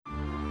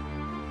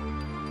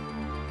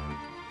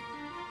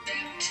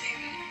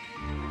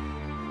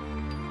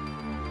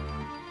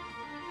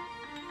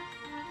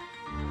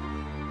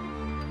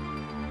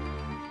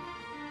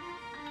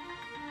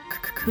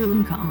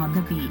Kunca on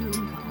the beat.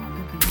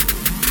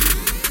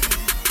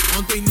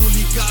 Ontem não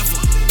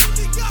ligavam,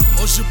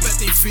 hoje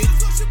pedem fit.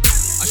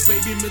 As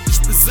baby me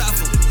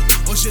desprezavam,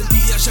 hoje em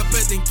dia já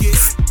pedem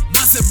kiss.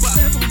 Mas é barra,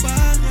 levam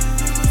barra,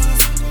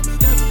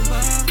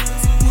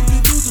 porque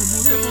tudo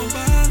mudou.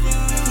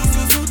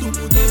 Porque tudo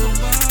mudou,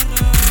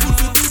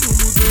 porque tudo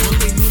mudou.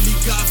 Ontem não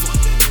ligavam,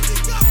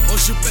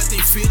 hoje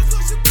pedem fit.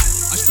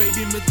 As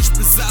baby me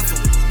desprezavam,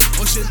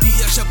 hoje em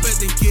dia já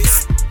pedem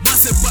kiss.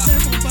 Mas é barra,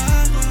 levam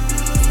barra,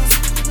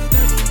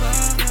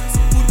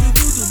 porque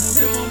tudo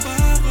mudou.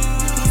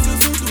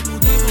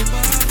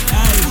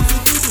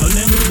 Eu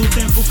lembro do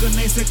tempo que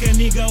nem sequer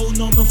niga o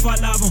nome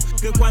falavam.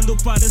 Que quando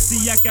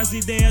parecia que as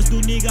ideias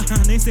do niga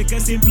nem sequer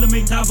se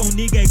implementavam.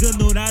 Niga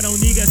ignoraram,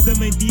 niga se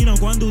mentiram.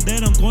 Quando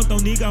deram conta o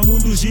niga o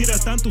mundo gira.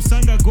 Tanto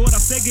sangue agora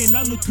seguem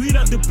lá no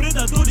Twitter. De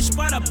predadores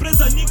para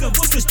presa, niga,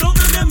 vocês estão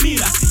na minha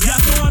mira. Já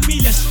estão a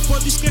milhas,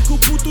 podes crer que o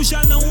puto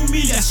já não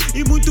humilhas.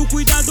 E muito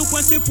cuidado com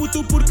esse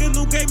puto, porque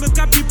no game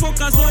cá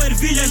pipocas ou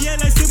ervilhas. E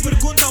elas se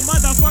perguntam,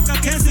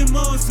 motherfucker, quer ser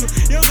moço?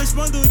 Eu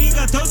respondo,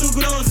 niga, todo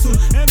grosso.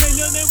 É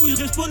melhor nem vos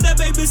responder,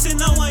 baby,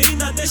 senão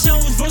ainda deixam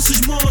os vossos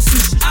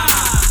moços.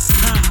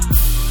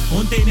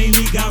 Ontem nem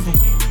ligavam,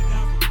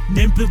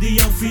 nem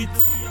pediam fit.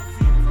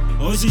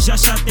 Hoje já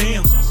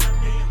chateiam,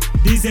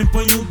 dizem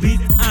põe no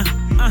beat.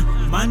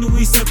 Mano,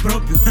 isso é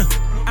próprio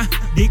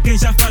de quem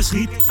já faz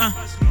hit.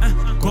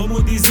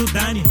 Como diz o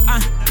Dani,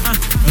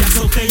 já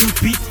soltei o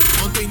beat.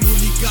 Ontem não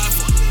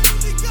ligavam,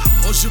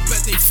 hoje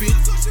pedem fit.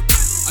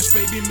 As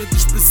baby me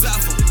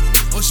desprezavam,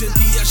 hoje em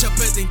dia já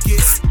pedem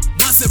kiss.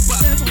 Mas é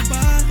barra, levam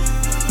barra,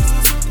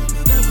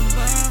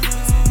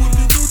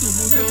 porque tudo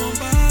mudou.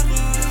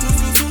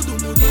 Porque tudo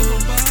mudou,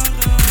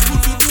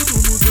 porque tudo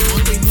mudou.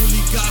 Ontem não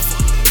ligavam,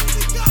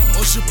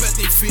 hoje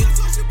pedem fit.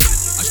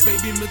 As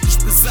baby me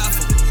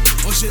desprezavam,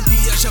 hoje em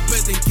dia já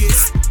pedem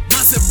kiss.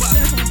 Mas é barra,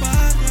 levam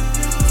barra,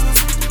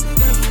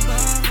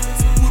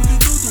 porque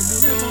tudo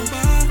mudou.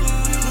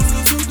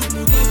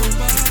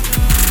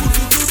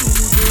 Porque tudo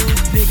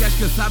mudou. Niggas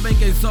que sabem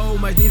quem sou,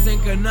 mas dizem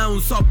que não,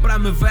 só pra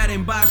me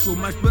verem baixo.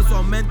 Mas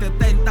pessoalmente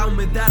tentam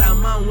me dar a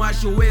mão,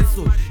 acho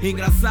isso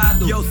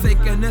engraçado. E eu sei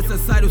que é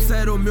necessário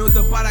ser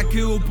humilde para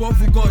que o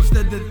povo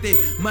goste de ti.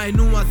 Mas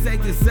não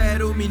aceite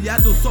ser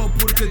humilhado só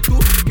porque tu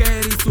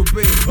queres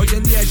subir. Hoje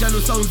em dia já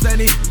não são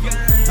zeni,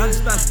 antes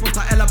da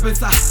esposa ela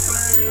pensar.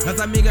 As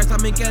amigas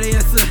também querem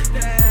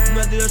esse.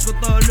 Meu Deus, que eu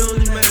tô no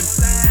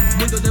desmedo.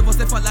 Muitos de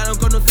vocês falaram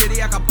que eu não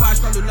seria capaz.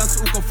 Quando lanço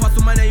o que eu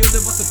faço, mas nenhum de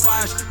vocês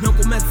faz. Não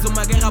comeces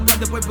uma guerra pra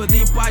depois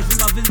pedir paz.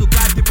 Viva vindo do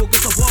lugar, tipo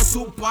que sou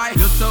vosso pai.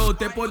 Eu sou o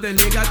tipo de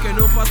nigga que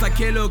não faço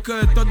aquilo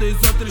que todos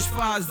os outros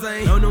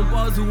fazem. Eu não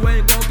poso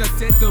em qualquer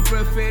sítio,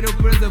 prefiro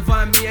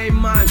preservar minha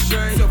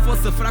imagem. Se eu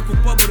fosse fraco,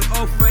 pobre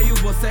ou feio,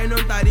 você não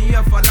estaria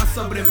a falar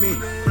sobre mim.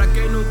 Pra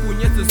quem não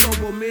conhece,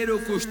 sou o Miro,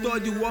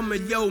 custódio, o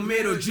homem é o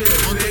Miro.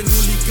 Ontem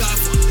não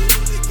ligavam,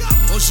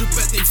 hoje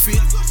pedem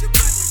fit.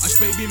 As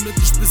baby me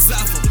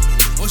desprezavam,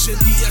 hoje em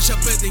dia já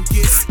pedem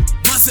kiss.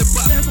 Mas é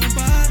barra, levam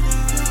barra,